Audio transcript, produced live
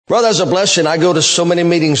Brother, as a blessing, I go to so many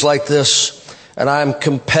meetings like this, and I'm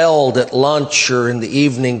compelled at lunch or in the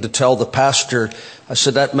evening to tell the pastor, I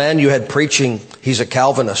said, that man you had preaching, he's a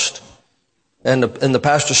Calvinist. And the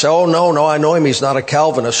pastor said, oh, no, I know him. He's not a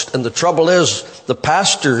Calvinist. And the trouble is, the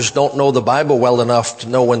pastors don't know the Bible well enough to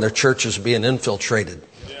know when their church is being infiltrated.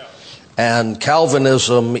 Yeah. And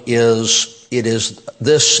Calvinism is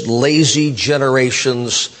this lazy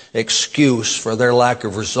generation's excuse for their lack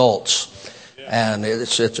of results. Yeah. And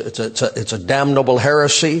it's a damnable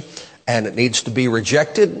heresy. And it needs to be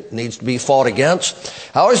rejected. It needs to be fought against.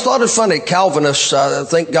 I always thought it funny. Calvinists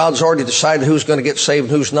think God's already decided who's going to get saved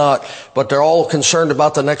and who's not, but they're all concerned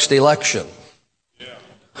about the next election. Yeah.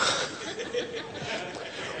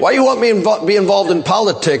 Why you want me to be involved in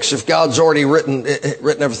politics if God's already written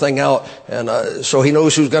everything out, and so He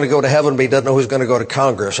knows who's going to go to heaven, but He doesn't know who's going to go to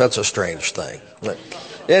Congress? That's a strange thing. But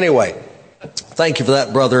anyway. Thank you for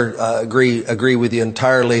that, brother. Agree with you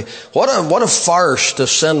entirely. What a farce to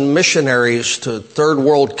send missionaries to third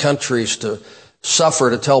world countries to suffer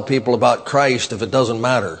to tell people about Christ if it doesn't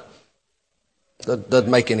matter. That doesn't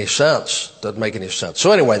make any sense.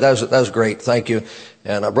 So anyway, that was great. Thank you.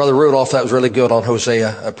 And Brother Rudolph, that was really good on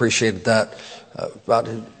Hosea. I appreciated that about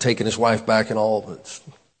taking his wife back and all.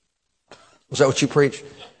 Was that what you preached?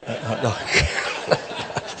 No.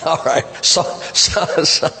 All right. Song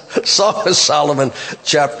of Solomon,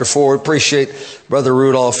 chapter 4. Appreciate Brother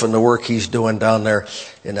Rudolph and the work he's doing down there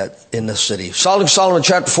in the city. Song of Solomon,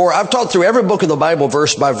 chapter 4. I've taught through every book of the Bible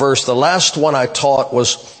verse by verse. The last one I taught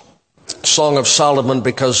was Song of Solomon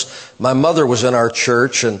because my mother was in our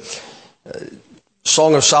church, and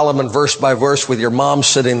Song of Solomon verse by verse with your mom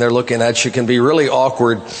sitting there looking at you can be really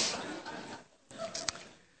awkward.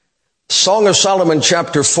 Song of Solomon,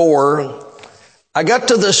 chapter 4. I got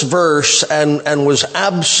to this verse and was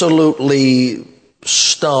absolutely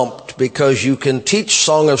stumped because you can teach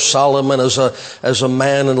Song of Solomon as a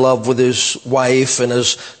man in love with his wife and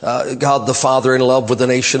as God the Father in love with the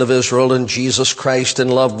nation of Israel and Jesus Christ in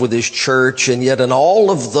love with his church. And yet in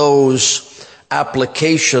all of those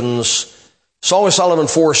applications, Song of Solomon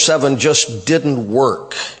 4:7 just didn't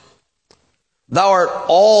work. Thou art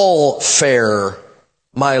all fair,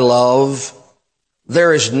 my love.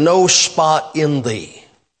 There is no spot in thee.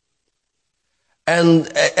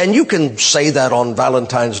 And you can say that on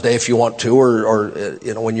Valentine's Day if you want to, or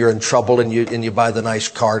when you're in trouble and you buy the nice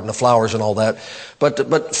card and the flowers and all that. But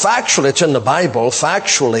factually, it's in the Bible.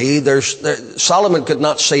 Factually, Solomon could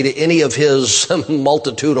not say to any of his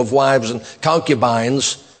multitude of wives and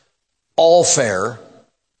concubines, all fair,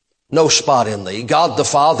 no spot in thee. God the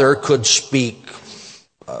Father could speak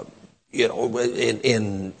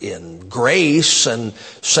in grace and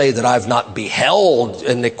say that I've not beheld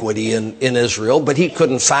iniquity in Israel, but he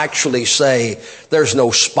couldn't factually say there's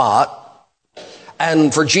no spot.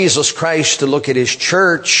 And for Jesus Christ to look at his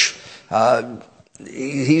church,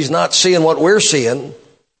 he's not seeing what we're seeing.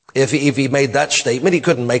 If he made that statement, he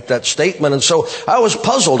couldn't make that statement. And so I was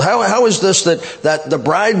puzzled. How is this that the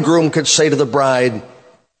bridegroom could say to the bride,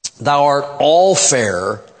 thou art all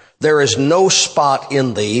fair, there is no spot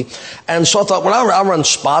in thee. And so I thought, well, I'll run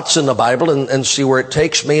spots in the Bible and see where it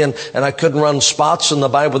takes me. And I couldn't run spots in the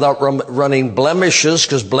Bible without running blemishes,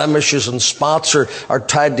 because blemishes and spots are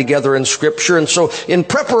tied together in Scripture. And so in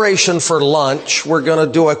preparation for lunch, we're going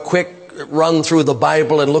to do a quick run through the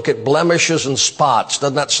Bible and look at blemishes and spots.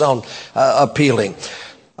 Doesn't that sound appealing?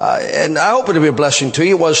 And I hope it'll be a blessing to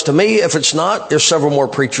you. It was to me. If it's not, there's several more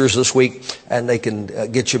preachers this week, and they can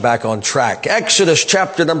get you back on track. Exodus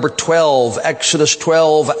chapter number 12, Exodus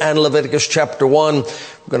 12 and Leviticus chapter 1. We're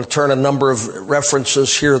going to turn a number of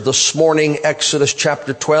references here this morning. Exodus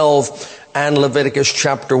chapter 12 and Leviticus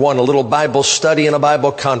chapter 1. A little Bible study and a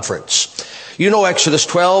Bible conference. You know Exodus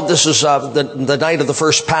 12. This is the night of the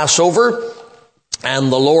first Passover.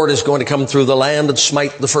 And the Lord is going to come through the land and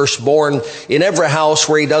smite the firstborn in every house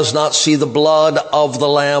where he does not see the blood of the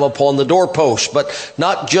lamb upon the doorpost. But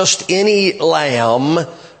not just any lamb,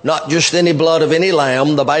 not just any blood of any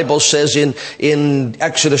lamb. The Bible says in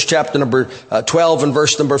Exodus chapter number 12 and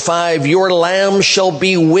verse number 5, your lamb shall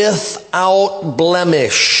be without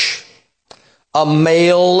blemish, a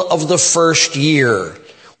male of the first year.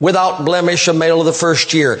 Without blemish, a male of the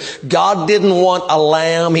first year. God didn't want a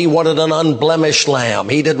lamb. He wanted an unblemished lamb.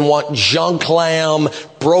 He didn't want junk lamb,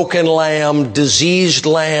 broken lamb, diseased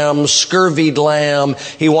lamb, scurvied lamb.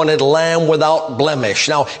 He wanted lamb without blemish.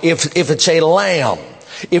 Now, if it's a lamb,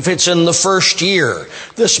 if it's in the first year,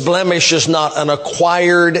 this blemish is not an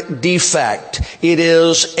acquired defect. It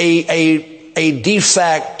is a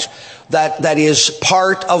defect that is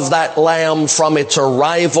part of that lamb from its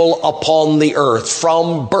arrival upon the earth.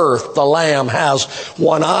 From birth, the lamb has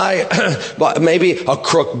one eye, maybe a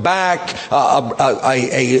crooked back,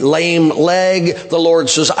 a lame leg. The Lord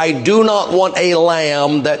says, I do not want a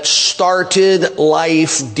lamb that started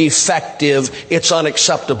life defective. It's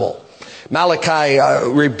unacceptable. Malachi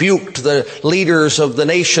rebuked the leaders of the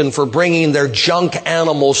nation for bringing their junk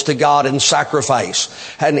animals to God in sacrifice.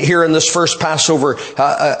 And here in this first Passover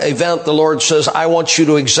event, the Lord says, I want you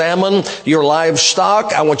to examine your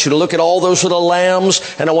livestock. I want you to look at all those little lambs,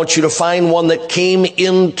 and I want you to find one that came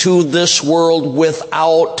into this world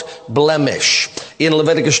without blemish. In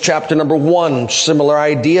Leviticus chapter number 1, similar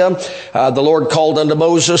idea. The Lord called unto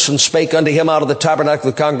Moses and spake unto him out of the tabernacle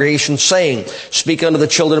of the congregation, saying, Speak unto the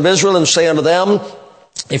children of Israel and say unto them,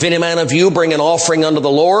 If any man of you bring an offering unto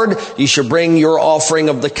the Lord, ye shall bring your offering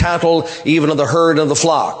of the cattle, even of the herd and the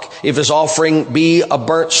flock. If his offering be a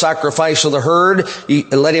burnt sacrifice of the herd,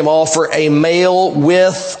 let him offer a male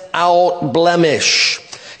without blemish.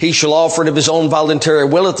 He shall offer it of his own voluntary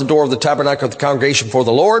will at the door of the tabernacle of the congregation for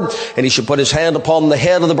the Lord, and he shall put his hand upon the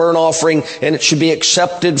head of the burnt offering, and it should be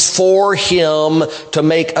accepted for him to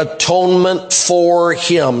make atonement for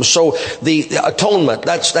him. So the atonement,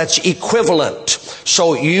 that's equivalent.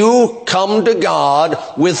 So you come to God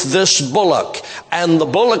with this bullock, and the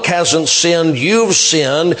bullock hasn't sinned, you've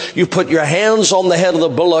sinned. You put your hands on the head of the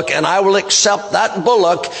bullock, and I will accept that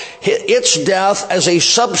bullock, its death, as a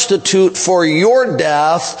substitute for your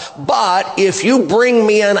death. But if you bring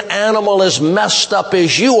me an animal as messed up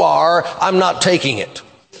as you are, I'm not taking it.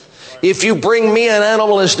 If you bring me an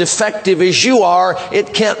animal as defective as you are,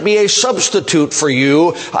 it can't be a substitute for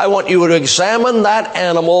you. I want you to examine that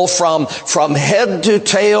animal from head to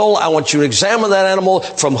tail. I want you to examine that animal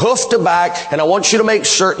from hoof to back, and I want you to make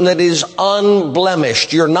certain that it is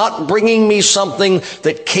unblemished. You're not bringing me something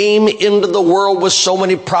that came into the world with so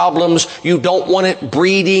many problems. You don't want it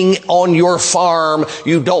breeding on your farm.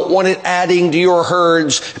 You don't want it adding to your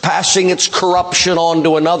herds, passing its corruption on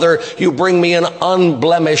to another. You bring me an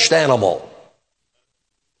unblemished animal.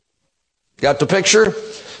 Got the picture?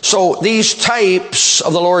 So these types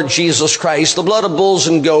of the Lord Jesus Christ, the blood of bulls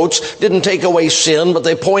and goats, didn't take away sin, but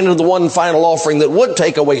they pointed to the one final offering that would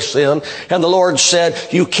take away sin. And the Lord said,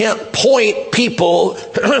 you can't point people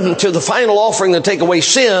to the final offering that take away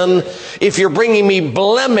sin if you're bringing me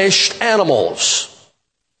blemished animals.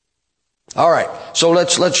 All right, so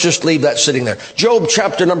let's just leave that sitting there. Job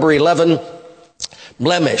chapter number 11,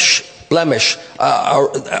 blemish,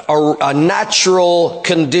 a natural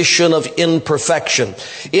condition of imperfection.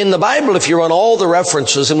 In the Bible, if you run all the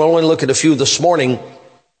references, and we'll only look at a few this morning,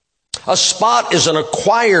 a spot is an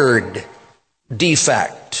acquired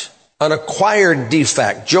defect. An acquired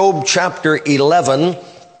defect. Job chapter 11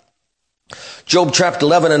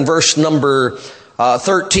 and verse number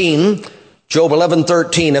 13. Job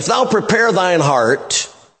 11:13. If thou prepare thine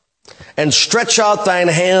heart and stretch out thine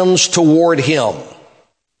hands toward him.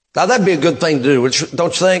 Now that'd be a good thing to do,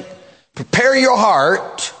 don't you think? Prepare your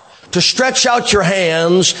heart to stretch out your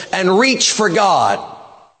hands and reach for God.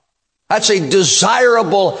 That's a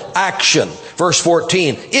desirable action. Verse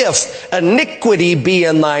 14. If iniquity be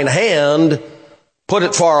in thine hand, put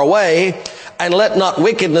it far away, and let not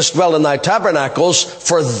wickedness dwell in thy tabernacles,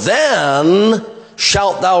 for then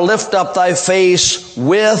shalt thou lift up thy face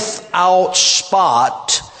without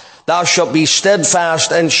spot. Thou shalt be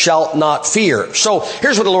steadfast and shalt not fear. So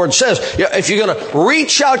here's what the Lord says. If you're going to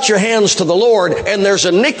reach out your hands to the Lord and there's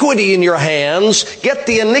iniquity in your hands, get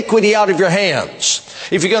the iniquity out of your hands.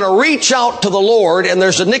 If you're going to reach out to the Lord and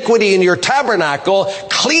there's iniquity in your tabernacle,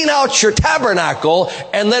 clean out your tabernacle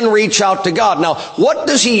and then reach out to God. Now, what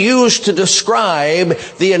does he use to describe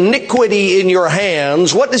the iniquity in your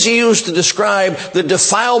hands? What does he use to describe the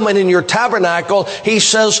defilement in your tabernacle? He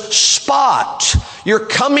says, spot. You're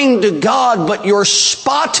coming to God, but you're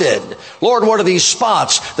spotted. Lord, what are these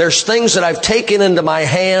spots? There's things that I've taken into my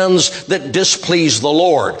hands that displease the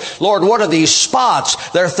Lord. Lord, what are these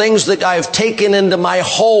spots? There are things that I've taken into my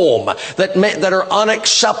home that are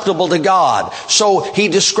unacceptable to God. So he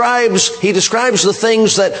describes the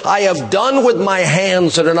things that I have done with my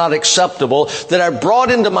hands that are not acceptable, that I've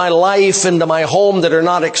brought into my life, into my home that are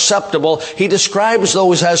not acceptable. He describes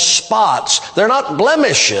those as spots. They're not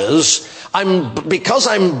blemishes. Because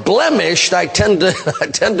I'm blemished, I tend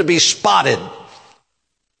to be spotted.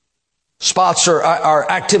 Spots are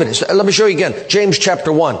activities. Let me show you again. James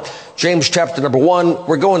chapter 1. James chapter number 1.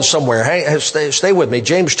 We're going somewhere. Hey, stay with me.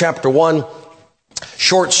 James chapter 1.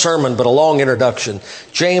 Short sermon, but a long introduction.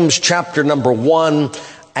 James chapter number 1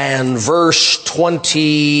 and verse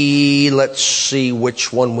 20. Let's see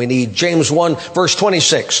which one we need. James 1, verse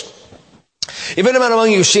 26. If any man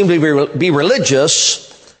among you seem to be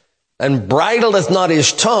religious, and bridleth not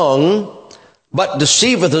his tongue, but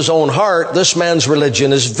deceiveth his own heart, this man's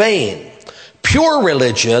religion is vain. Pure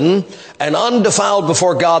religion and undefiled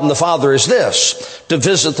before God and the Father is this: to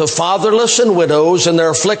visit the fatherless and widows in their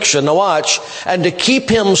affliction, now watch, and to keep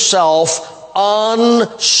himself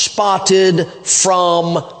unspotted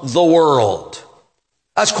from the world.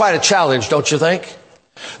 That's quite a challenge, don't you think?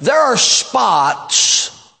 There are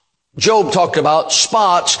spots, Job talked about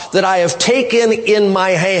spots, that I have taken in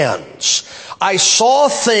my hands. I saw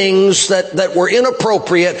things that were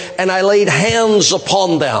inappropriate, and I laid hands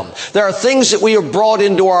upon them. There are things that we have brought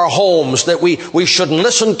into our homes that we shouldn't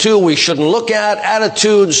listen to, we shouldn't look at,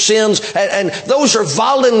 attitudes, sins, and those are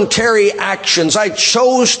voluntary actions. I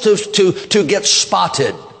chose to get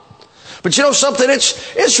spotted. But you know something?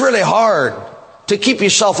 It's really hard to keep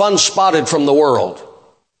yourself unspotted from the world.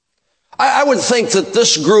 I would think that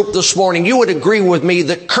this group this morning, you would agree with me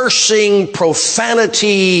that cursing,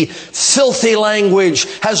 profanity, filthy language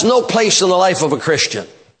has no place in the life of a Christian.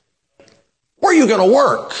 Where are you going to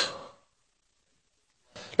work?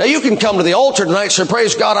 Now, you can come to the altar tonight and say,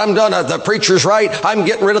 praise God, I'm done. The preacher's right. I'm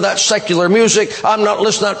getting rid of that secular music. I'm not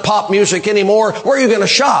listening to that pop music anymore. Where are you going to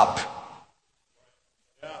shop?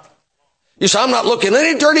 You say, I'm not looking at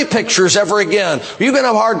any dirty pictures ever again. You're going to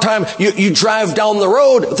have a hard time. You drive down the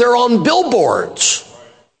road, they're on billboards.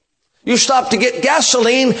 You stop to get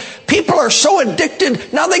gasoline. People are so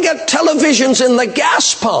addicted. Now they got televisions in the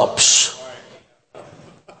gas pumps.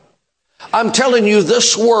 I'm telling you,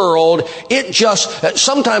 this world,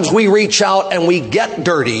 sometimes we reach out and we get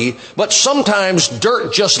dirty, but sometimes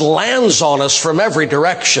dirt just lands on us from every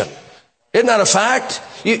direction. Isn't that a fact?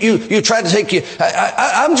 You try to take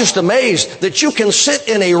I'm just amazed that you can sit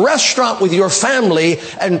in a restaurant with your family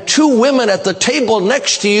and two women at the table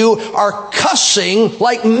next to you are cussing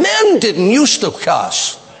like men didn't used to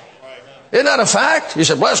cuss. Isn't that a fact? You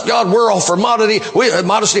said, bless God, we're all for modesty. We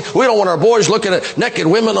don't want our boys looking at naked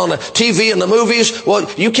women on the TV and the movies. Well,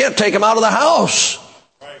 you can't take them out of the house.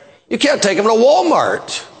 You can't take them to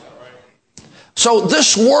Walmart. So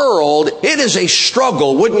this world, it is a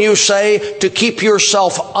struggle, wouldn't you say, to keep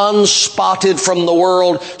yourself unspotted from the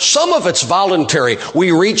world. Some of it's voluntary.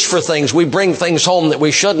 We reach for things. We bring things home that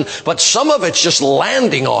we shouldn't. But some of it's just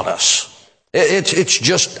landing on us. It's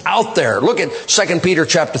just out there. Look at 2 Peter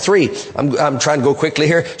chapter 3. I'm trying to go quickly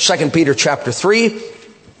here. 2 Peter chapter 3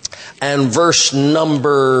 and verse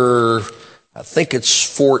number, I think it's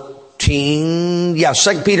 14. 2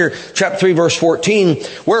 Peter chapter 3 verse 14.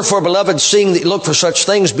 Wherefore, beloved, seeing that you look for such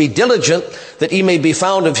things, be diligent that ye may be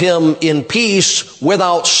found of him in peace,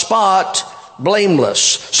 without spot, blameless.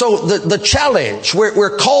 So the challenge,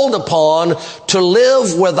 we're called upon to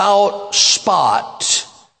live without spot.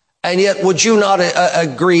 And yet, would you not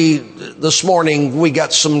agree this morning we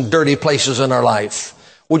got some dirty places in our life?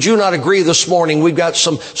 Would you not agree this morning we've got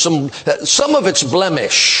some of it's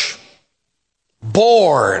blemish,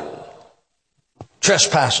 born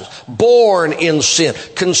trespasses, born in sin,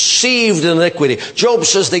 conceived in iniquity. Job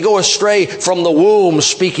says they go astray from the womb,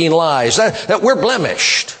 speaking lies. That we're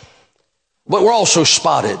blemished, but we're also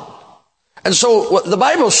spotted. And so what the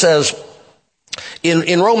Bible says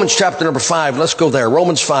in Romans chapter number 5, let's go there.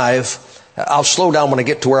 Romans 5. I'll slow down when I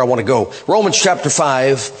get to where I want to go. Romans chapter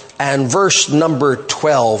 5 and verse number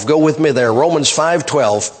 12. Go with me there. Romans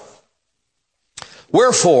 5:12.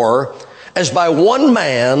 Wherefore, as by one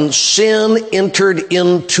man sin entered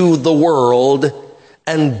into the world,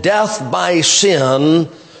 and death by sin,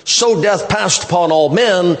 so death passed upon all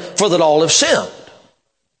men, for that all have sinned.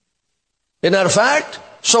 Isn't that a fact?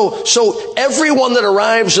 So everyone that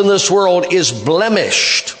arrives in this world is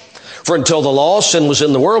blemished. For until the law, sin was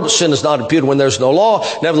in the world, but sin is not imputed when there's no law.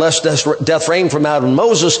 Nevertheless, death reigned from Adam and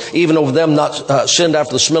Moses, even over them not sinned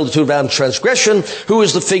after the similitude of Adam's transgression, who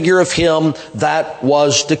is the figure of him that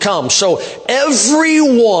was to come. So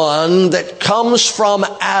everyone that comes from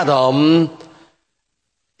Adam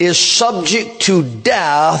is subject to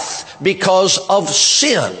death because of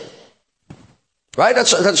sin. Right?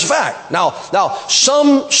 That's a fact. Now,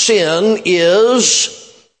 some sin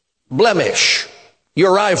is blemish. You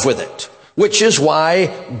arrive with it, which is why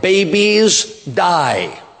babies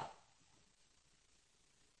die.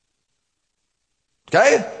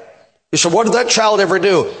 Okay? You say, what did that child ever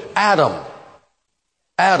do? Adam.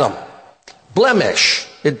 Blemish.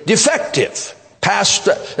 Defective. Past,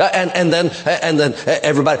 and then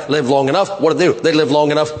everybody lived long enough. What do? They live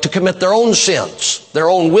long enough to commit their own sins, their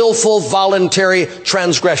own willful, voluntary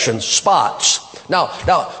transgressions, spots. Now,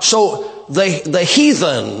 so the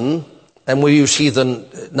heathen, and we use heathen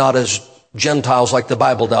not as Gentiles like the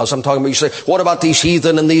Bible does. I'm talking about, you say, what about these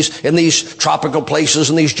heathen in these tropical places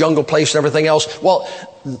and these jungle places and everything else? Well,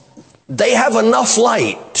 they have enough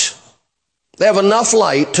light. They have enough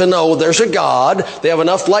light to know there's a God. They have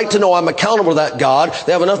enough light to know I'm accountable to that God.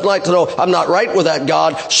 They have enough light to know I'm not right with that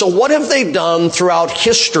God. So what have they done throughout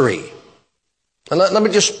history? And let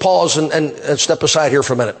me just pause and step aside here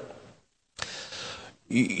for a minute.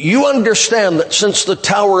 You understand that since the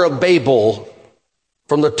Tower of Babel,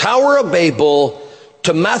 from the Tower of Babel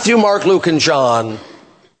to Matthew, Mark, Luke, and John,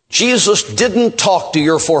 Jesus didn't talk to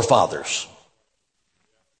your forefathers.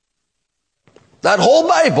 That whole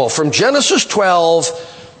Bible, from Genesis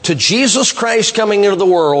 12 to Jesus Christ coming into the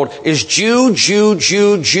world, is Jew, Jew,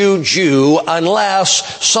 Jew, Jew, Jew,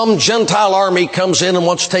 unless some Gentile army comes in and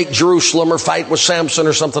wants to take Jerusalem or fight with Samson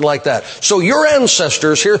or something like that. So your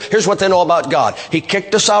ancestors, here's what they know about God. He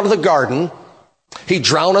kicked us out of the garden. He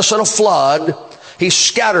drowned us in a flood. He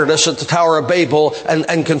scattered us at the Tower of Babel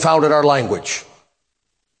and confounded our language.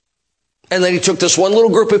 And then he took this one little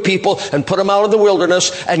group of people and put them out in the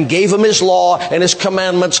wilderness and gave them his law and his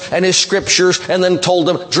commandments and his scriptures, and then told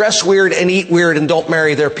them, dress weird and eat weird and don't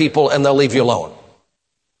marry their people and they'll leave you alone.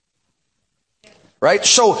 Right?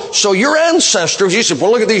 So your ancestors, you said,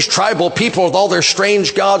 well, look at these tribal people with all their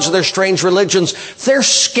strange gods and their strange religions. They're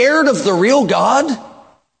scared of the real God.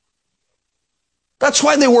 That's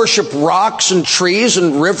why they worship rocks and trees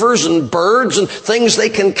and rivers and birds and things they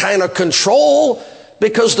can kind of control,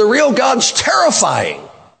 because the real God's terrifying.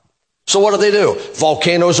 So what do?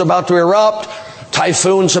 Volcanoes about to erupt,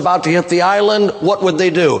 typhoons about to hit the island. What would they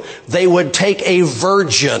do? They would take a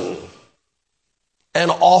virgin and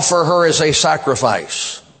offer her as a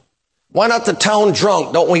sacrifice. Why not the town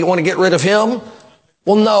drunk? Don't we want to get rid of him?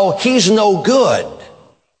 Well, no, he's no good.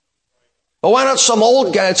 Well, why not some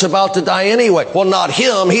old guy that's about to die anyway? Well, not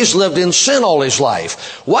him. He's lived in sin all his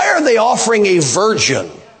life. Why are they offering a virgin?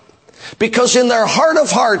 Because in their heart of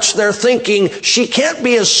hearts, they're thinking, she can't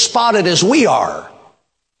be as spotted as we are.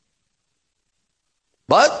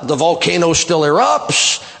 But the volcano still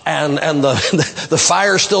erupts, and the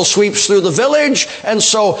fire still sweeps through the village. And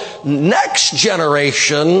so next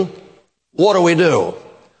generation, what do?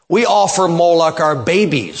 We offer Moloch our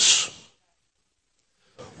babies.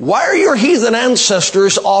 Why are your heathen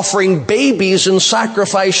ancestors offering babies in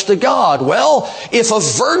sacrifice to God? Well, if a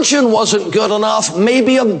virgin wasn't good enough,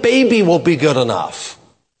 maybe a baby will be good enough.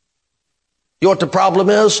 You know what the problem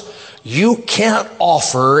is? You can't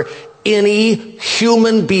offer any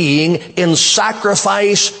human being in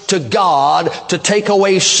sacrifice to God to take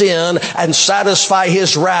away sin and satisfy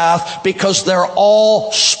His wrath, because they're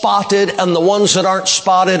all spotted, and the ones that aren't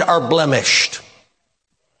spotted are blemished.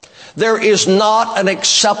 There is not an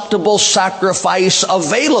acceptable sacrifice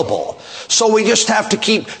available. So we just have to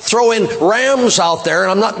keep throwing rams out there,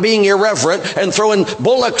 and I'm not being irreverent, and throwing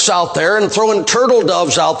bullocks out there, and throwing turtle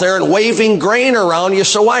doves out there, and waving grain around you.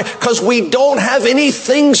 So why? Because we don't have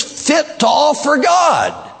anything fit to offer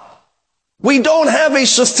God. We don't have a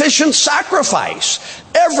sufficient sacrifice.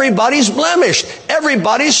 Everybody's blemished.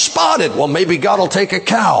 Everybody's spotted. Well, maybe God will take a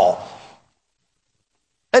cow.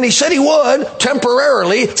 And He said He would,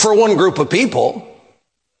 temporarily, for one group of people.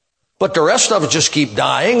 But the rest of us just keep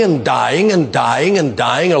dying and dying and dying and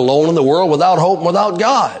dying alone in the world, without hope and without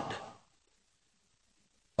God.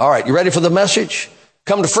 All right, you ready for the message?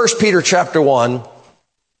 Come to 1 Peter chapter 1.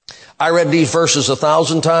 I read these verses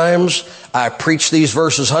 1,000 times. I preached these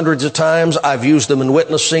verses hundreds of times. I've used them in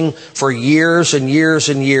witnessing for years and years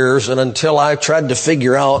and years. And until I tried to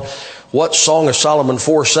figure out what Song of Solomon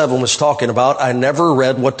 4:7 was talking about, I never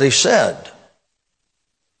read what they said.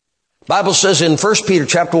 The Bible says in 1 Peter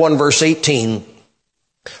chapter 1 verse 18,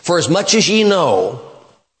 "For as much as ye know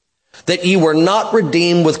that ye were not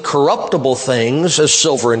redeemed with corruptible things, as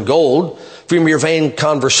silver and gold, from your vain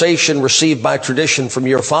conversation received by tradition from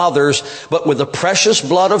your fathers, but with the precious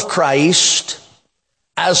blood of Christ,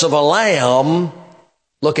 as of a lamb,"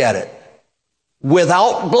 look at it,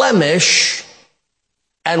 "without blemish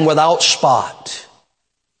and without spot."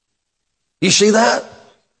 You see that?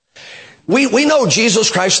 We know Jesus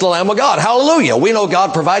Christ, the Lamb of God. Hallelujah. We know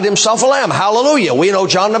God provided Himself a lamb. Hallelujah. We know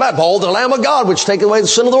John the Baptist, "Behold, the Lamb of God, which taketh away the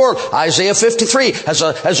sin of the world." Isaiah 53, as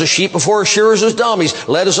a sheep before her shearers is dumb, He's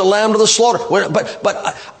led as a lamb to the slaughter.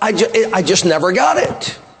 But I just never got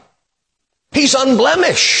it. He's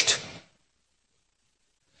unblemished.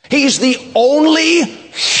 He's the only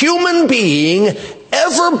human being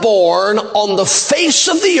ever born on the face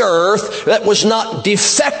of the earth that was not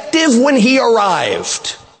defective when He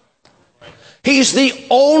arrived. He's the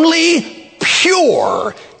only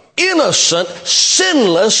pure, innocent,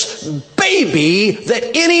 sinless baby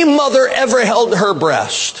that any mother ever held to her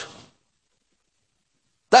breast.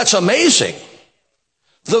 That's amazing.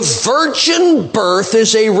 The virgin birth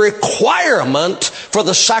is a requirement for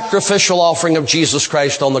the sacrificial offering of Jesus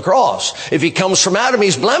Christ on the cross. If he comes from Adam,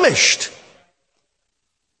 he's blemished.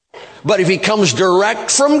 But if he comes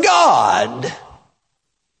direct from God,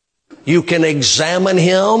 you can examine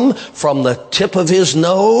him from the tip of his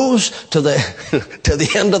nose to the to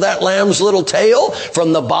the end of that lamb's little tail,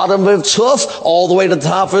 from the bottom of its hoof all the way to the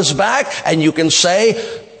top of his back, and you can say,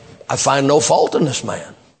 I find no fault in this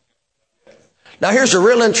man. Now here's a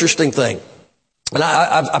real interesting thing. And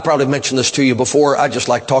I probably mentioned this to you before. I just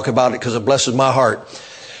like to talk about it because it blesses my heart.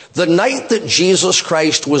 The night that Jesus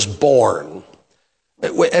Christ was born,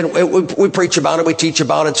 and we preach about it, we teach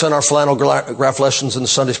about it. It's in our flannel graph lessons in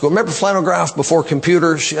Sunday school. Remember flannel graph before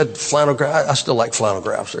computers? You had flannel graph. I still like flannel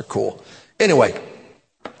graphs. They're cool. Anyway,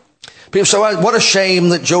 people say, what a shame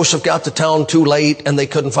that Joseph got to town too late and they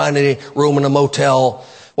couldn't find any room in a motel.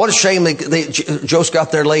 What a shame Joseph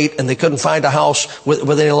got there late and they couldn't find a house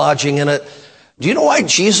with any lodging in it. Do you know why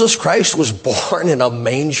Jesus Christ was born in a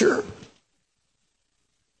manger?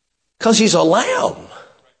 Because he's a lamb.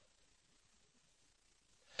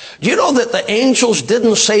 Do you know that the angels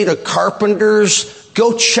didn't say to carpenters,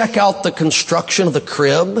 go check out the construction of the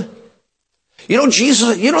crib? You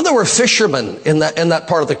know, there were fishermen in that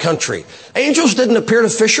part of the country. Angels didn't appear to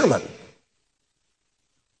fishermen.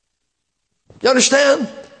 You understand?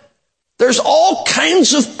 There's all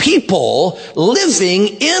kinds of people living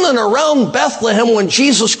in and around Bethlehem when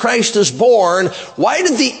Jesus Christ is born. Why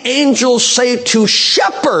did the angels say to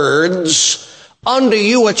shepherds, unto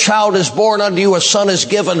you a child is born, unto you a son is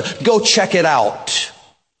given, go check it out?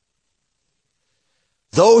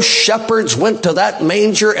 Those shepherds went to that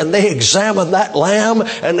manger and they examined that lamb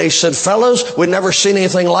and they said, fellas, we've never seen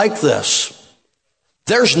anything like this.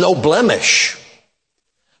 There's no blemish.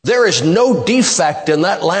 There is no defect in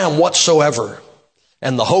that lamb whatsoever.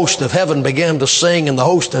 And the host of heaven began to sing and the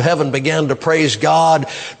host of heaven began to praise God,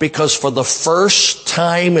 because for the first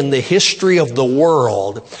time in the history of the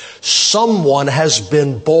world, someone has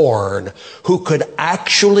been born who could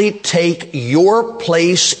actually take your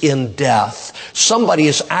place in death. Somebody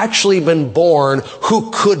has actually been born who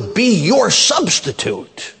could be your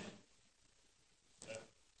substitute.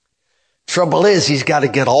 Trouble is, he's got to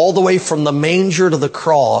get all the way from the manger to the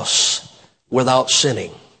cross without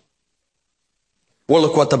sinning. Well,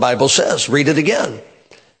 look what the Bible says. Read it again.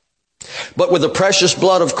 But with the precious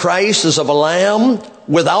blood of Christ as of a lamb,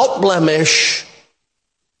 without blemish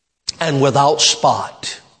and without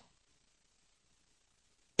spot.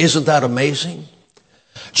 Isn't that amazing?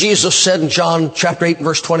 Jesus said in John chapter 8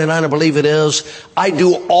 verse 29, I believe it is, I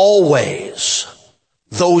do always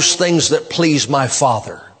those things that please my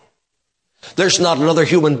Father. There's not another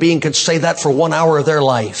human being could say that for 1 hour of their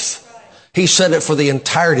life. He said it for the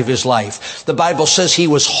entirety of his life. The Bible says he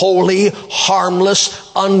was holy, harmless,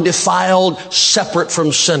 undefiled, separate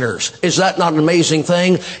from sinners. Is that not an amazing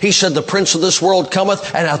thing? He said, the prince of this world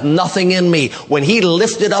cometh and hath nothing in me. When he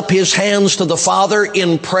lifted up his hands to the Father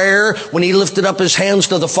in prayer, when he lifted up his hands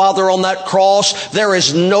to the Father on that cross, there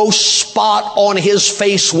is no spot on his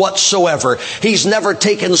face whatsoever. He's never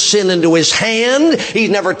taken sin into his hand. He's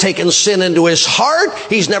never taken sin into his heart.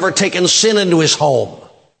 He's never taken sin into his home.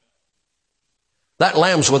 That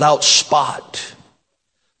lamb's without spot.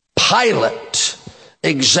 Pilate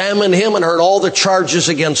examined him and heard all the charges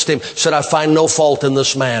against him. Said, I find no fault in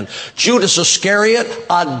this man. Judas Iscariot,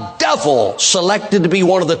 a devil selected to be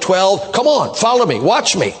one of the 12. Come on, follow me,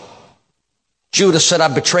 watch me. Judas said,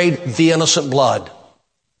 I betrayed the innocent blood.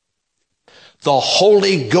 The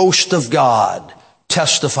Holy Ghost of God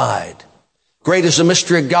testified. Great is the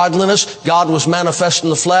mystery of godliness. God was manifest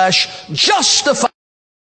in the flesh, justified.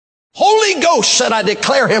 Holy Ghost said, I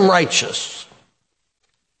declare him righteous.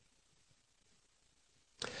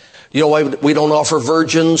 You know why we don't offer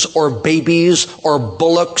virgins or babies or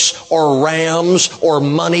bullocks or rams or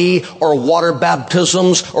money or water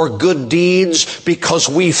baptisms or good deeds? Because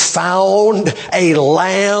we found a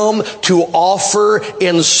lamb to offer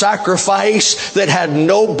in sacrifice that had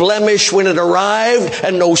no blemish when it arrived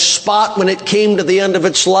and no spot when it came to the end of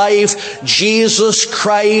its life. Jesus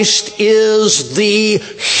Christ is the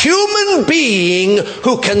human being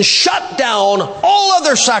who can shut down all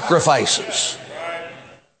other sacrifices.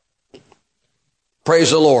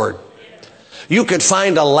 Praise the Lord. You could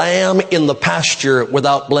find a lamb in the pasture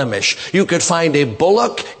without blemish. You could find a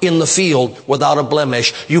bullock in the field without a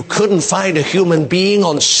blemish. You couldn't find a human being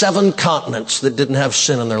on 7 continents that didn't have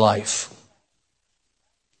sin in their life.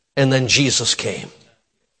 And then Jesus came.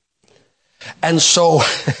 And so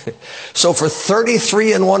for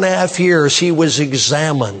 33 and 1/2 years, he was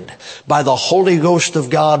examined by the Holy Ghost of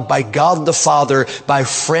God, by God the Father, by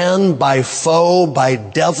friend, by foe, by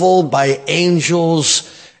devil, by angels.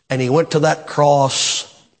 And he went to that cross,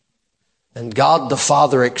 and God the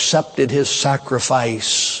Father accepted his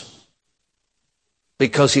sacrifice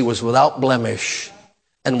because he was without blemish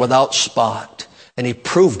and without spot. And he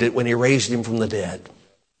proved it when he raised him from the dead.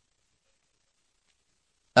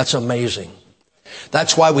 That's amazing.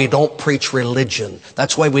 That's why we don't preach religion.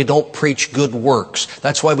 That's why we don't preach good works.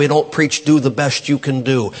 That's why we don't preach do the best you can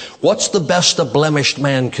do. What's the best a blemished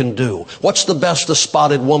man can do? What's the best a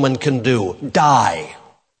spotted woman can do? Die.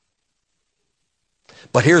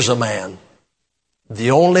 But here's a man,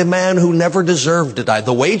 the only man who never deserved to die.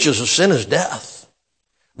 The wages of sin is death.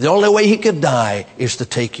 The only way he could die is to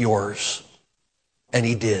take yours. And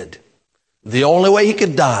he did. The only way he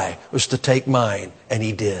could die was to take mine, and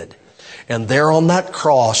he did. And there on that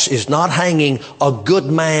cross is not hanging a good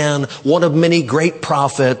man, one of many great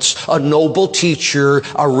prophets, a noble teacher,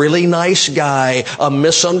 a really nice guy, a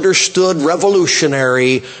misunderstood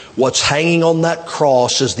revolutionary. What's hanging on that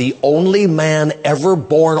cross is the only man ever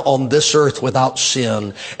born on this earth without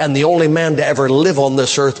sin, and the only man to ever live on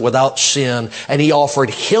this earth without sin. And he offered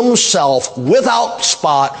himself without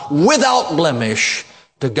spot, without blemish,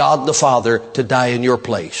 to God the Father to die in your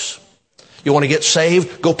place. You want to get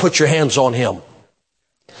saved? Go put your hands on him.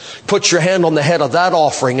 Put your hand on the head of that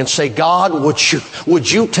offering and say, God,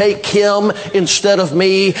 would you take him instead of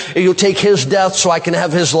me? You'll take his death so I can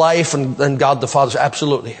have his life. And God the Father says,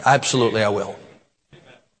 absolutely, absolutely I will.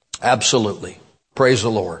 Absolutely. Praise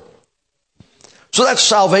the Lord. So that's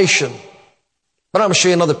salvation. But I'm going to show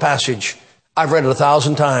you another passage. I've read it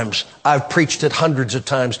 1,000 times. I've preached it hundreds of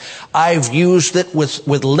times. I've used it with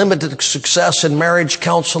limited success in marriage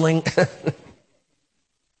counseling.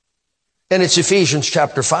 And it's Ephesians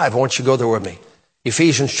chapter 5. I want you to go there with me.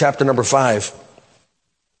 Ephesians chapter number 5.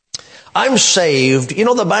 I'm saved. You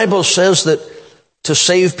know, the Bible says that to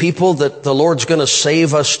save people, that the Lord's going to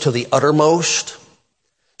save us to the uttermost.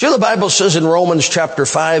 You know, the Bible says in Romans chapter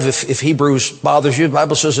 5, if Hebrews bothers you, the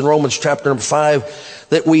Bible says in Romans chapter number 5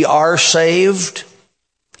 that we are saved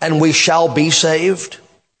and we shall be saved.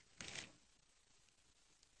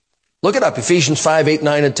 Look it up, Ephesians 5, 8,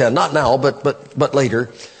 9, and 10. Not now, but later.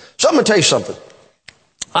 So I'm going to tell you something.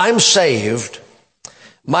 I'm saved.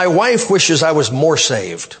 My wife wishes I was more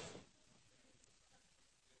saved.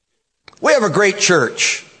 We have a great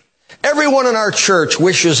church. Everyone in our church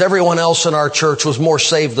wishes everyone else in our church was more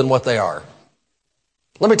saved than what they are.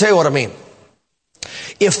 Let me tell you what I mean.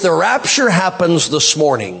 If the rapture happens this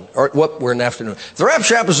morning, or we're in the afternoon. If the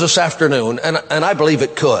rapture happens this afternoon, and I believe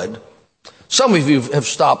it could. Some of you have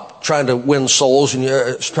stopped trying to win souls and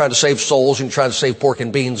you're trying to save souls and you're trying to save pork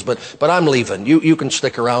and beans, but I'm leaving. You can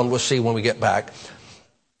stick around. We'll see when we get back.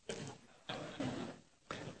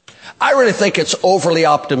 I really think it's overly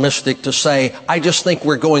optimistic to say, I just think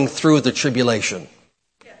we're going through the tribulation.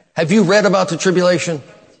 Have you read about the tribulation?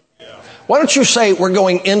 Why don't you say we're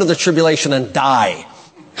going into the tribulation and die?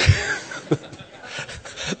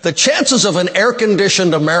 The chances of an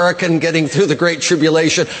air-conditioned American getting through the Great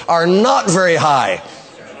Tribulation are not very high.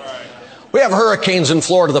 We have hurricanes in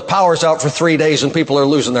Florida. The power's out for 3 days and people are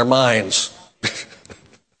losing their minds.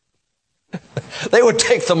 They would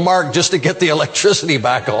take the mark just to get the electricity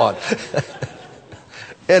back on.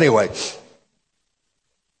 Anyway.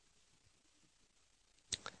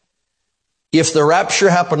 If the rapture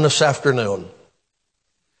happened this afternoon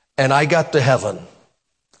and I got to heaven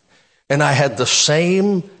and I had the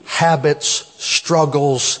same habits,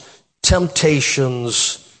 struggles,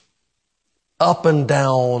 temptations, up and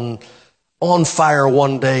down, on fire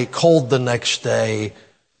one day, cold the next day,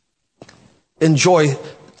 enjoy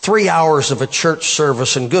 3 hours of a church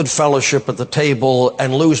service and good fellowship at the table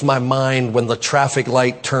and lose my mind when the traffic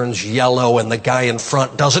light turns yellow and the guy in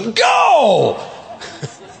front doesn't go.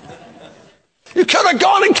 You could have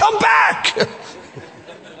gone and come back.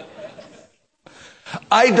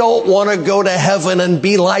 I don't want to go to heaven and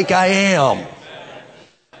be like I am.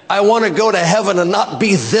 I want to go to heaven and not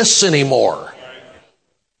be this anymore.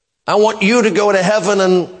 I want you to go to heaven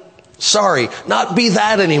and, not be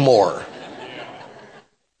that anymore.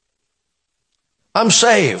 I'm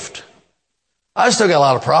saved. I still got a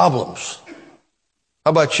lot of problems.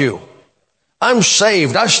 How about you? I'm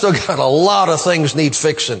saved. I still got a lot of things need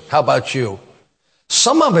fixing. How about you?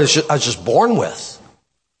 Some of it I was just born with.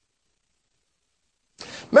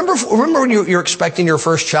 Remember when you're expecting your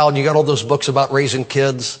first child and you got all those books about raising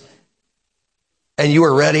kids? And you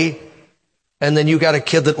were ready? And then you got a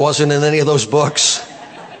kid that wasn't in any of those books?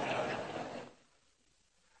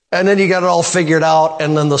 And then you got it all figured out,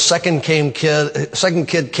 and then the second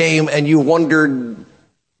kid came, and you wondered,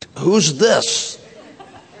 who's this?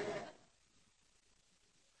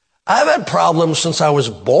 I've had problems since I was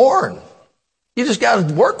born. You just got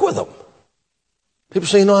to work with them. People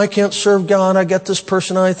say, I can't serve God. I got this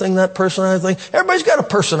personality thing, that personality thing. Everybody's got a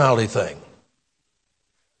personality thing.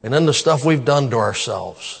 And then the stuff we've done to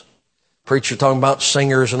ourselves. Preacher talking about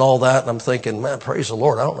singers and all that, and I'm thinking, man, praise the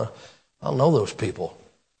Lord. I don't know those people.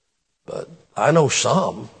 But I know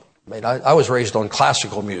some. I mean, I was raised on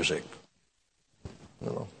classical music.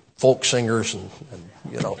 Folk singers and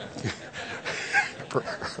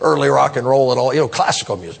early rock and roll and all,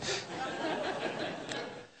 classical music.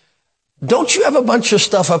 Don't you have a bunch of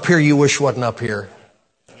stuff up here you wish wasn't up here?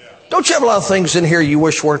 Don't you have a lot of things in here you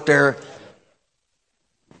wish weren't there?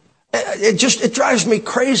 It drives me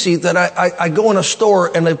crazy that I go in a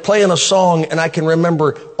store and they play in a song and I can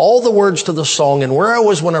remember all the words to the song and where I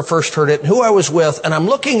was when I first heard it and who I was with, and I'm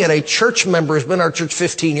looking at a church member who's been in our church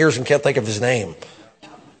 15 years and can't think of his name.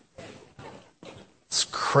 It's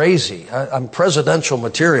crazy. I'm presidential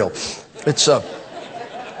material. It's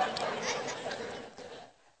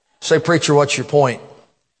Say, preacher, what's your point?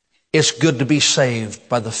 It's good to be saved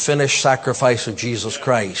by the finished sacrifice of Jesus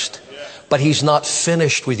Christ. But he's not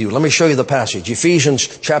finished with you. Let me show you the passage.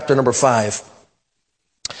 Ephesians chapter number 5,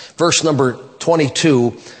 verse number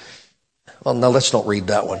 22. Well, no, let's not read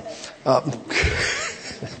that one.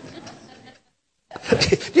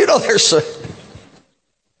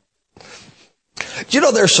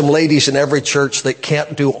 There's some ladies in every church that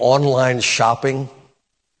can't do online shopping.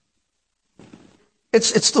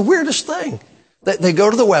 It's the weirdest thing. They go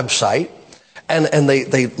to the website and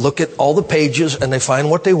they look at all the pages and they find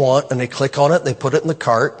what they want and they click on it, they put it in the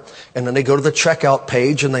cart, and then they go to the checkout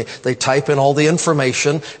page and they type in all the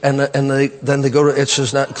information and then they go to, it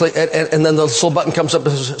says not click, and then the little button comes up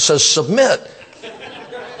and says submit.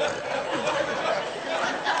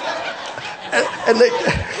 And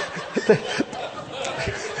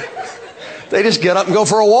they just get up and go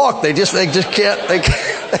for a walk. They just can't.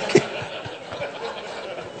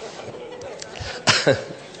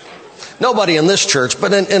 Nobody in this church,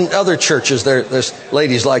 but in other churches, there's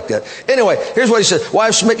ladies like that. Anyway, here's what he said.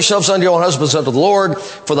 Wives, submit yourselves unto your own husbands unto the Lord.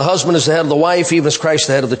 For the husband is the head of the wife, even as Christ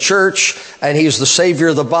the head of the church, and he's the Savior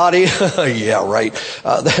of the body. Yeah, right.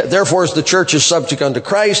 Therefore, as the church is subject unto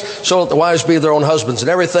Christ, so let the wives be their own husbands in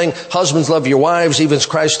everything. Husbands, love your wives, even as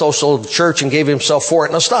Christ also loved the church and gave himself for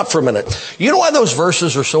it. Now stop for a minute. You know why those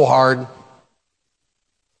verses are so hard?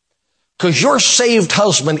 Because your saved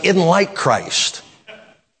husband isn't like Christ.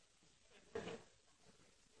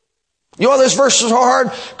 You know why those verses are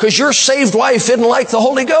hard? Because your saved wife isn't like the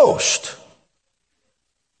Holy Ghost.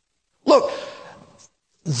 Look,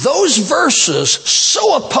 those verses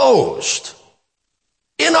so opposed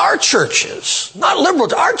in our churches, not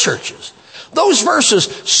liberal, our churches, those verses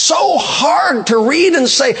so hard to read and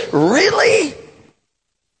say, really?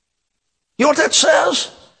 You know what that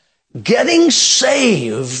says? Getting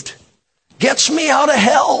saved gets me out of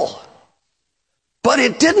hell, but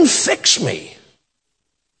it didn't fix me.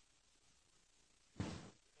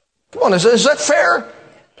 Come on, is that fair?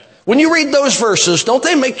 When you read those verses, don't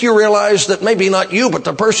they make you realize that maybe not you, but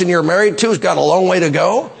the person you're married to has got a long way to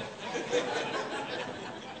go?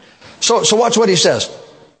 So watch what he says.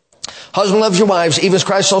 Husband, loves your wives, even as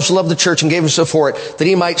Christ also loved the church and gave himself for it, that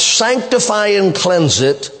he might sanctify and cleanse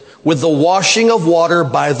it with the washing of water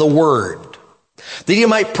by the word, that he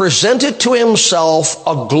might present it to himself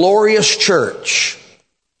a glorious church.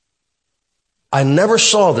 I never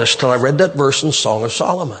saw this till I read that verse in Song of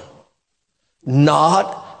Solomon.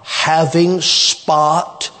 Not having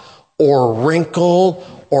spot or wrinkle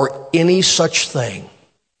or any such thing.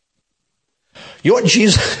 You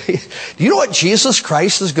know what Jesus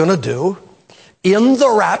Christ is going to do in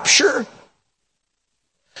the rapture?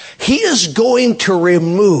 He is going to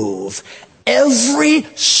remove every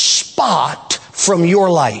spot from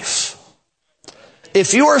your life.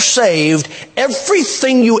 If you are saved,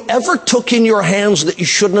 everything you ever took in your hands that you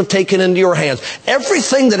shouldn't have taken into your hands,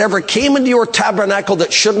 everything that ever came into your tabernacle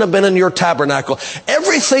that shouldn't have been in your tabernacle,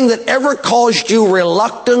 everything that ever caused you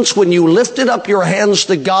reluctance when you lifted up your hands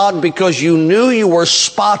to God because you knew you were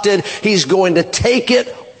spotted, he's going to take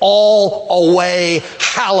it all away.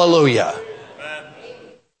 Hallelujah.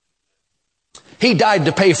 He died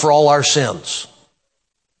to pay for all our sins,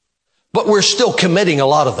 but we're still committing a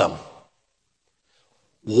lot of them.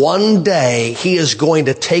 One day, he is going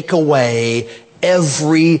to take away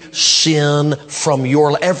every sin from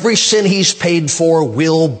your life. Every sin he's paid for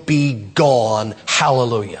will be gone.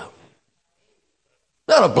 Hallelujah.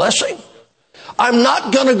 Not a blessing. I'm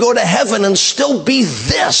not going to go to heaven and still be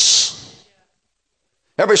this.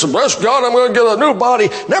 Everybody says, bless God, I'm going to get a new body.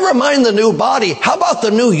 Never mind the new body. How about the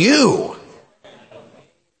new you?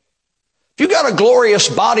 If you got a glorious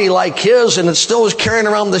body like his and it still is carrying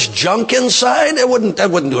around this junk inside, that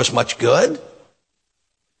wouldn't do us much good.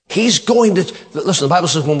 He's going to, listen, the Bible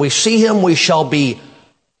says when we see him, we shall be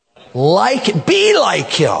like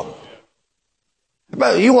him.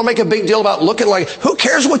 You want to make a big deal about looking like, who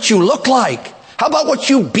cares what you look like? How about what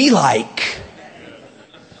you be like?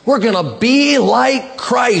 We're going to be like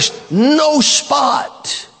Christ, no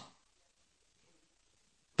spot.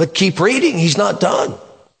 But keep reading, he's not done.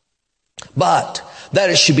 But that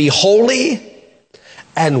it should be holy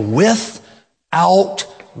and without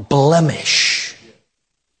blemish.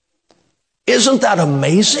 Isn't that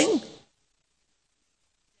amazing?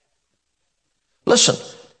 Listen,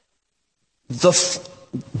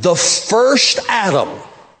 the first Adam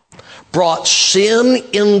brought sin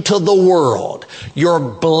into the world. You're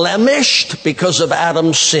blemished because of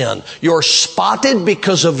Adam's sin. You're spotted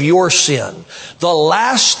because of your sin. The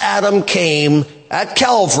last Adam came at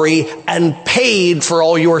Calvary and paid for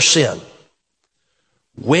all your sin.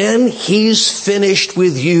 When he's finished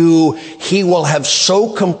with you, he will have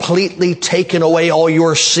so completely taken away all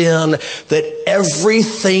your sin that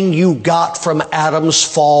everything you got from Adam's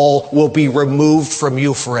fall will be removed from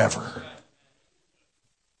you forever.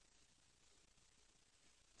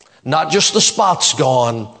 Not just the spots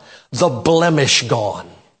gone, the blemish gone.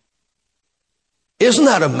 Isn't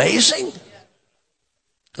that amazing?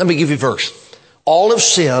 Let me give you a verse. All have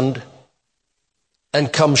sinned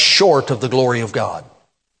and come short of the glory of God.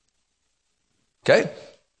 Okay?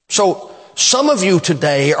 So some of you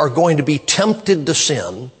today are going to be tempted to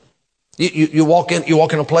sin. You walk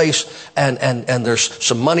in a place and there's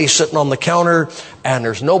some money sitting on the counter and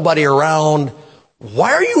there's nobody around.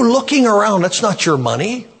 Why are you looking around? That's not your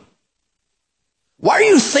money. Why are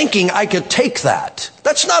you thinking I could take that?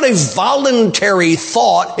 That's not a voluntary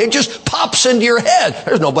thought. It just pops into your head.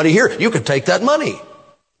 There's nobody here. You could take that money.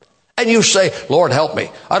 And you say, Lord, help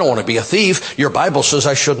me. I don't want to be a thief. Your Bible says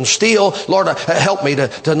I shouldn't steal. Lord, help me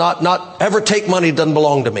to not ever take money that doesn't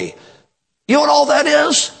belong to me. You know what all that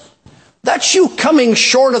is? That's you coming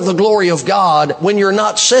short of the glory of God when you're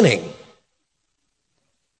not sinning.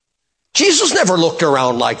 Jesus never looked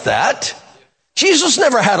around like that. Jesus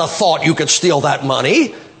never had a thought you could steal that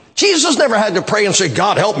money. Jesus never had to pray and say,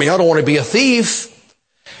 God, help me. I don't want to be a thief.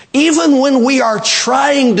 Even when we are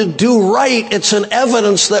trying to do right, it's an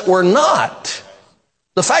evidence that we're not.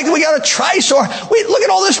 The fact that we got to try so hard. Look at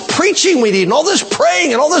all this preaching we need and all this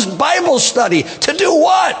praying and all this Bible study. To do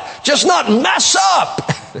what? Just not mess up.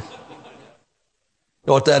 You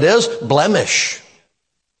know what that is? Blemish.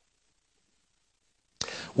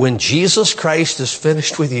 When Jesus Christ is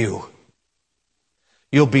finished with you,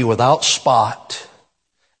 you'll be without spot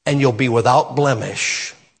and you'll be without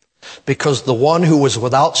blemish. Because the one who was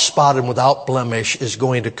without spot and without blemish is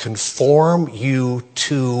going to conform you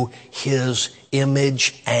to his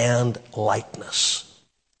image and likeness.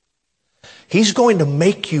 He's going to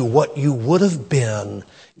make you what you would have been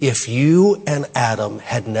if you and Adam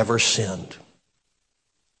had never sinned.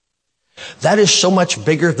 That is so much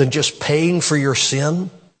bigger than just paying for your sin.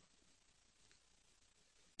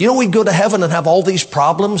 You know, we'd go to heaven and have all these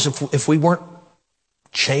problems if we weren't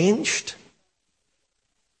changed.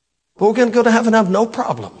 But we're going to go to heaven and have no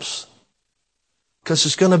problems. Because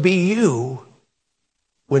it's going to be you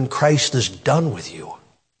when Christ is done with you.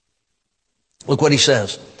 Look what he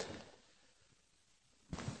says.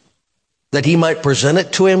 That he might present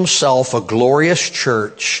it to himself a glorious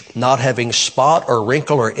church, not having spot or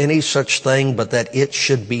wrinkle or any such thing, but that it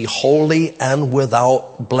should be holy and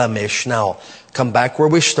without blemish. Now, come back where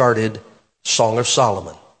we started, Song of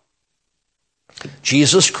Solomon.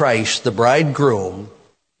 Jesus Christ, the bridegroom,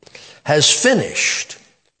 has finished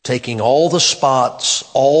taking all the spots,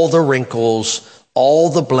 all the wrinkles, all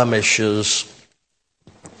the blemishes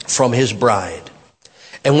from his bride.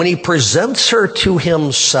 And when he presents her to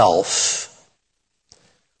himself,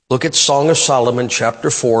 look at Song of Solomon chapter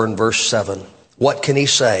 4 and verse 7. What can he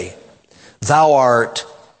say? Thou art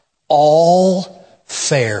all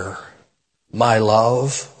fair, my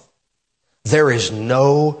love. There is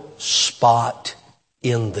no spot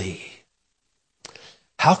in thee.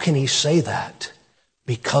 How can he say that?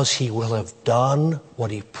 Because he will have done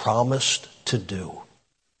what he promised to do.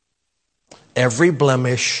 Every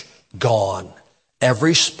blemish gone.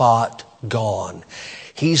 Every spot gone.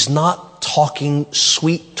 He's not talking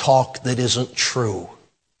sweet talk that isn't true.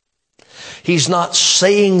 He's not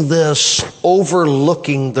saying this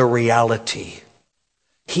overlooking the reality.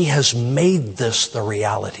 He has made this the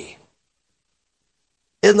reality.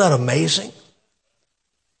 Isn't that amazing?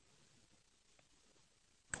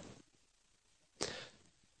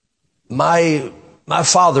 My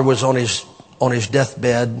father was on his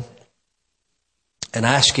deathbed, and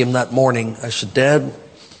I asked him that morning, I said, Dad,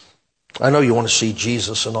 I know you want to see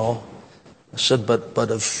Jesus and all. I said,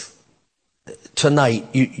 but if tonight,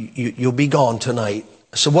 you'll be gone tonight.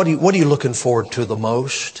 I said, what are you looking forward to the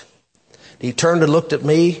most? He turned and looked at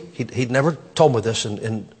me. He'd never told me this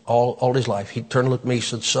in all his life. He turned and looked at me and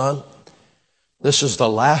said, son, this is the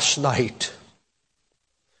last night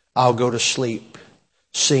I'll go to sleep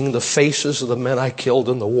seeing the faces of the men I killed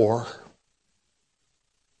in the war.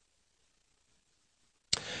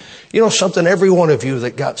 You know something, every one of you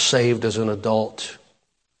that got saved as an adult,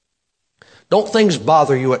 don't things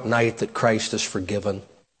bother you at night that Christ has forgiven?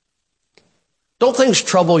 Don't things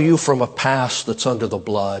trouble you from a past that's under the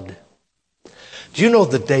blood? Do you know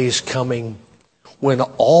the day's coming when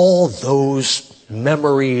all those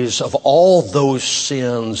memories of all those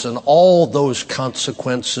sins and all those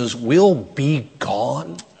consequences will be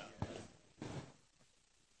gone?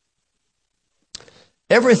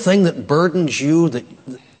 Everything that burdens you,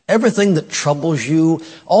 everything that troubles you,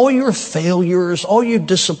 all your failures, all your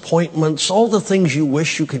disappointments, all the things you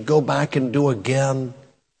wish you could go back and do again,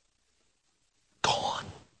 gone.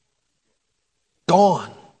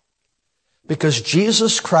 Gone. Because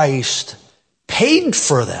Jesus Christ paid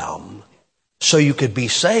for them so you could be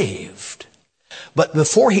saved. But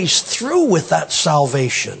before he's through with that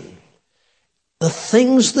salvation, the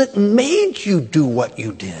things that made you do what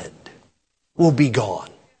you did will be gone.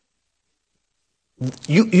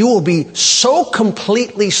 You will be so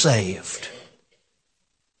completely saved,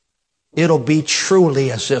 it'll be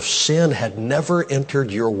truly as if sin had never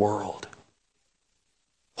entered your world.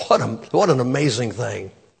 What an amazing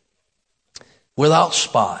thing. Without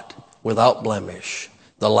spot, without blemish,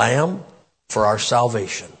 the Lamb for our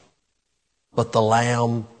salvation, but the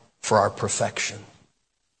Lamb for our perfection.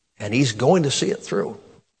 And he's going to see it through.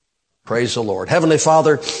 Praise the Lord. Heavenly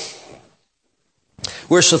Father,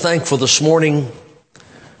 we're so thankful this morning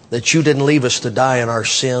that you didn't leave us to die in our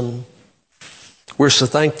sin. We're so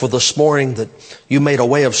thankful this morning that you made a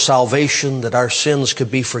way of salvation, that our sins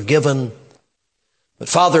could be forgiven. But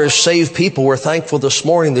Father, as saved people, we're thankful this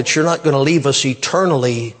morning that you're not going to leave us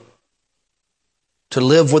eternally to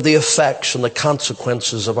live with the effects and the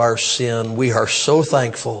consequences of our sin. We are so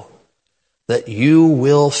thankful that you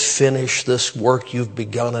will finish this work you've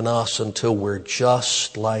begun in us until we're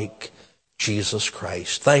just like Jesus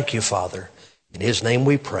Christ. Thank you, Father. In his name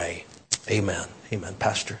we pray. Amen. Amen.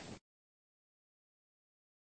 Pastor.